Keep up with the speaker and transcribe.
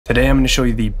Today I'm going to show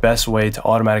you the best way to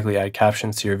automatically add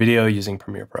captions to your video using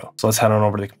Premiere Pro. So let's head on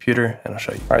over to the computer and I'll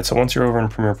show you. All right, so once you're over in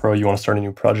Premiere Pro, you want to start a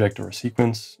new project or a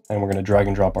sequence, and we're going to drag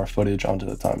and drop our footage onto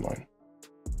the timeline.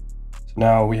 So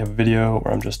now we have a video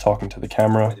where I'm just talking to the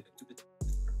camera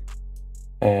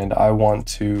and I want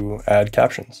to add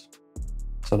captions.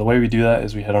 So the way we do that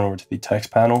is we head on over to the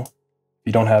text panel. If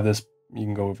you don't have this, you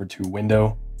can go over to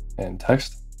Window and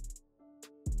Text.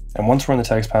 And once we're in the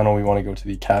text panel, we want to go to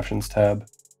the Captions tab.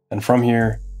 And from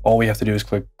here, all we have to do is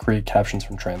click Create Captions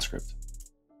from Transcript.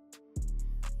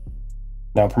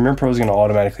 Now, Premiere Pro is going to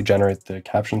automatically generate the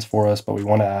captions for us, but we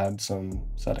want to add some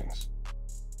settings.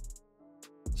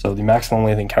 So the maximum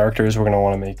length in characters, we're going to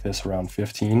want to make this around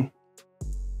 15.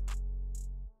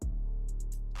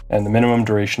 And the minimum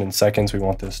duration in seconds, we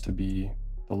want this to be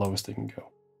the lowest it can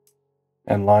go.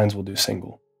 And lines will do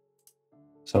single.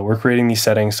 So we're creating these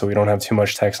settings so we don't have too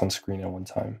much text on screen at one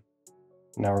time.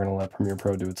 Now we're going to let Premiere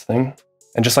Pro do its thing.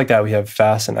 And just like that, we have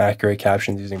fast and accurate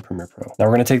captions using Premiere Pro. Now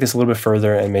we're going to take this a little bit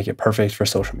further and make it perfect for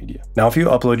social media. Now, if you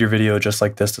upload your video just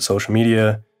like this to social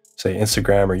media, say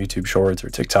Instagram or YouTube Shorts or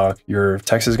TikTok, your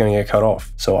text is going to get cut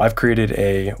off. So I've created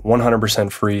a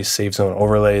 100% free safe zone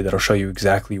overlay that'll show you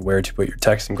exactly where to put your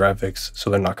text and graphics so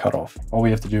they're not cut off. All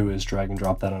we have to do is drag and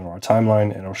drop that onto our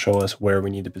timeline and it'll show us where we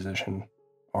need to position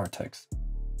our text.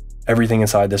 Everything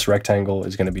inside this rectangle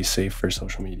is going to be safe for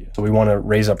social media. So we want to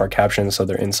raise up our captions so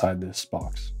they're inside this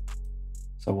box.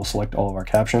 So we'll select all of our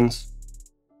captions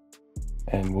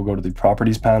and we'll go to the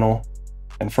properties panel.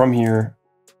 And from here,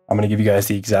 I'm going to give you guys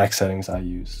the exact settings I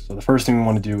use. So the first thing we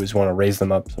want to do is we want to raise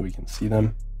them up so we can see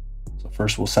them. So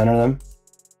first we'll center them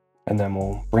and then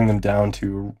we'll bring them down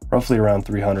to roughly around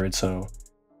 300. So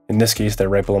in this case, they're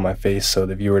right below my face so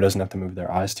the viewer doesn't have to move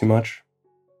their eyes too much.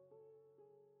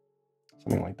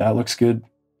 Something like that looks good.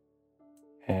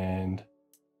 And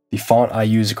the font I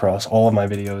use across all of my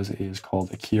videos is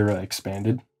called Akira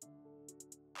Expanded.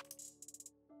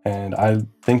 And I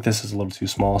think this is a little too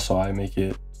small, so I make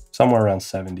it somewhere around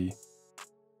 70.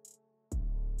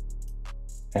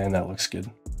 And that looks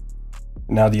good.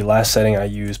 Now the last setting I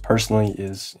use personally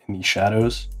is in the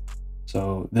shadows.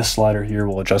 So this slider here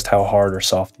will adjust how hard or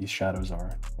soft these shadows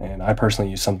are. And I personally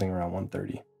use something around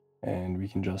 130. And we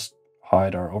can just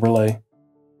hide our overlay.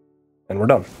 And we're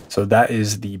done. So that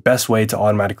is the best way to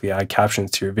automatically add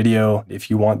captions to your video. If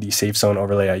you want the safe zone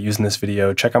overlay I use in this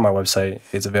video, check out my website.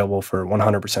 It's available for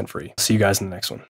 100% free. See you guys in the next one.